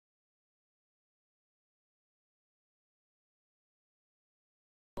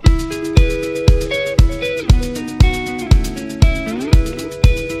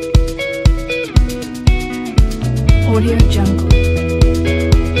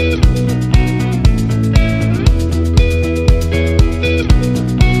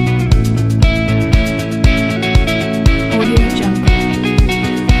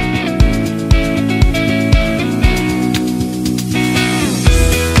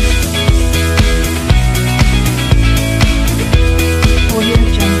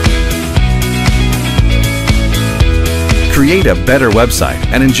Create a better website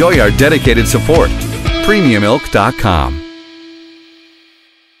and enjoy our dedicated support. PremiumIlk.com.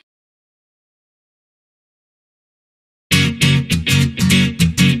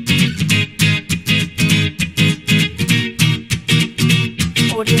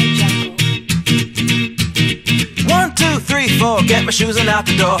 Get my shoes and out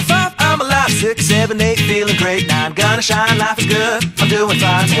the door. 5, I'm alive. 6, 7, 8, feeling great. 9, gonna shine, life is good, I'm doing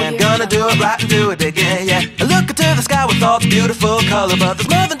fine. 10, gonna do it right and do it again, yeah. I look into the sky with all the beautiful color, but there's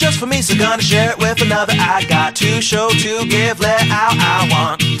more than just for me, so gonna share it with another. I got to show, to give, let out. I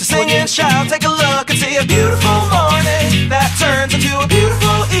want to sing and shout. Take a look and see a beautiful morning that turns into a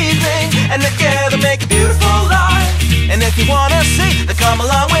beautiful evening, and together make a beautiful life. And if you wanna see, then come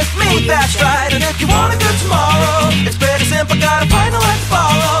along with me, that's right. And if you want a good tomorrow, it's pretty simple, gotta find a light to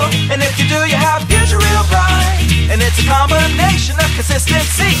follow. And if you do, you have a future real bright. And it's a combination of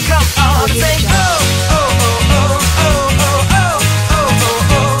consistency. Come on and sing, oh, oh, oh, oh, oh, oh, oh,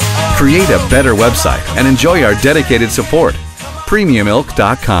 oh, oh. Create a better website and enjoy our dedicated support.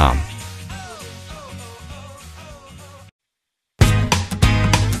 PremiumIlk.com.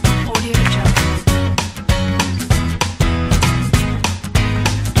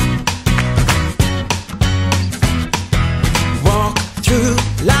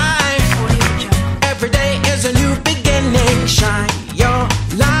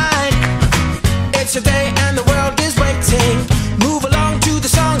 It's a day and the world is waiting. Move along to the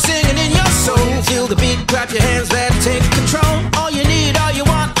song, singing in your soul. Feel the beat, clap your hands, let it take control. All you need, all you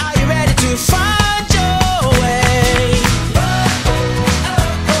want, are you ready to find your way?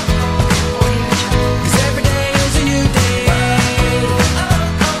 'Cause every day is a new day,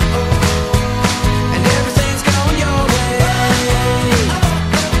 and everything's going your way.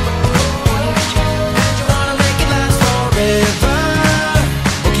 And you wanna make it last forever,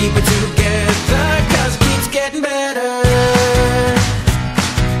 or keep it together, 'cause it keeps getting better.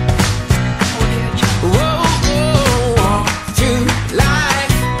 Whoa, whoa. Walk through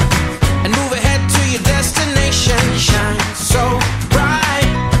life and move ahead to your destination. Shine so bright,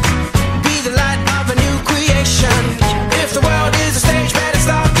 be the light of a new creation. If the world is a stage, better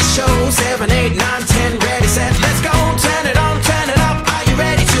start the show. 7, 8, 9, 10, ready, set, let's go. Turn it on, turn it up. Are you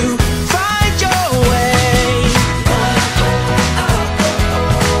ready to find your way?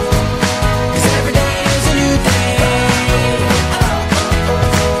 'Cause every day is a new day,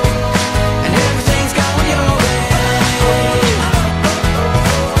 and everything's going your way.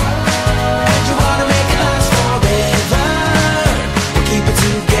 And you wanna make it last forever, we'll keep it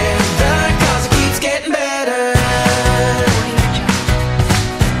together, 'cause it keeps getting better.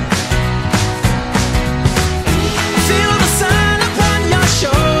 Feel the sun upon your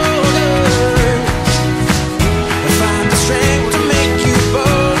shoulders, and find the strength to make you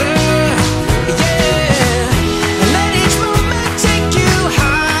bolder, yeah. And let each moment take you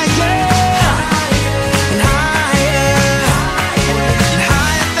higher, and higher, and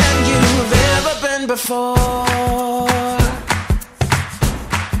higher than you've ever been before.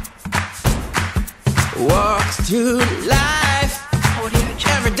 Walk through life,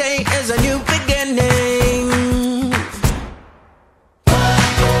 every day is a new beginning.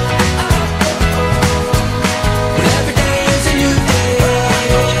 Every day is a new day,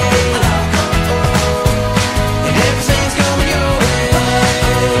 and everything's going your way.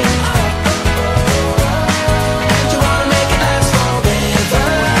 And you wanna make it last forever.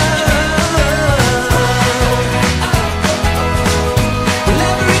 Well,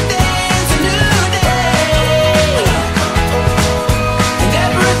 every day is a new day, and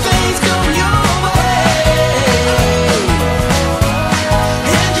everything's going your way.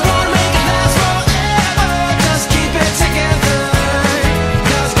 And you wanna make it last forever. Just keep it together,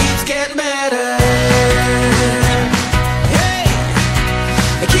 'cause it keeps getting better. Hey,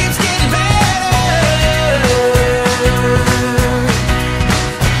 it keeps getting better.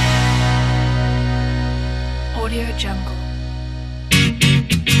 Audio Jungle.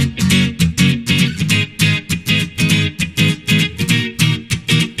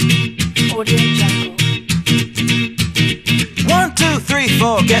 Audio Jungle. 1, 2, 3,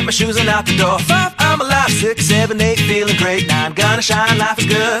 4, get my shoes and out the door. 5, I'm alive. 6, 7, 8, feeling great. 9, gonna shine, life is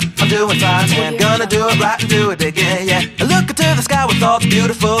good, I'm doing fine. 10, gonna do it right and do it again, yeah. I look into the sky with all the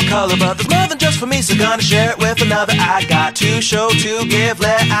beautiful color, but there's more than just for me, so gonna share it with another. I got to show, to give,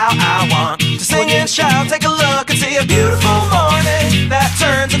 let out. I want to sing and shout. Take a look and see a beautiful morning that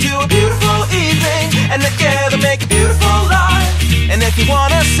turns into a beautiful evening, and together make a beautiful life. And if you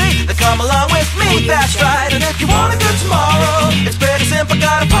wanna see, then come along with me, that's right. And if you want a good tomorrow, it's pretty simple,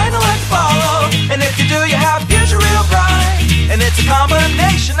 gotta find a light to follow. And if you do, you have a future real bright. And it's a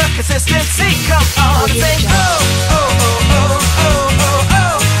combination of consistency. Come on and sing, oh, oh, oh, oh.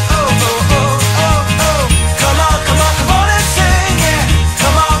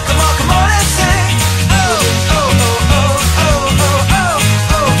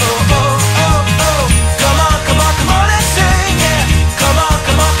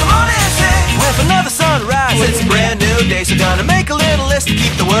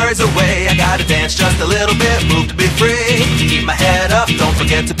 worries away. I gotta dance just a little bit, move to be free. Keep my head up, don't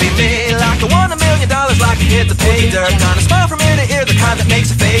forget to be me. Like I won $1 million, like I hit the pay dirt. Gonna smile from ear to ear, the kind that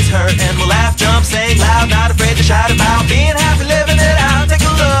makes your face hurt. And we'll laugh, jump, sing loud, not afraid to shout about being happy, living it out. Take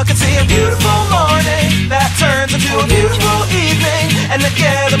a look and see a beautiful morning that turns into a beautiful evening, and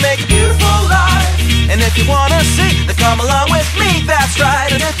together make a beautiful life. And if you wanna see, then come along with me, that's right.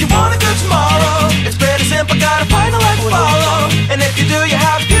 And if you want a good tomorrow, it's pretty simple, gotta find a life to follow. And if you do, you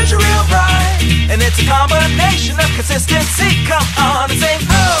have a future real bright. And it's a combination of consistency, come on and sing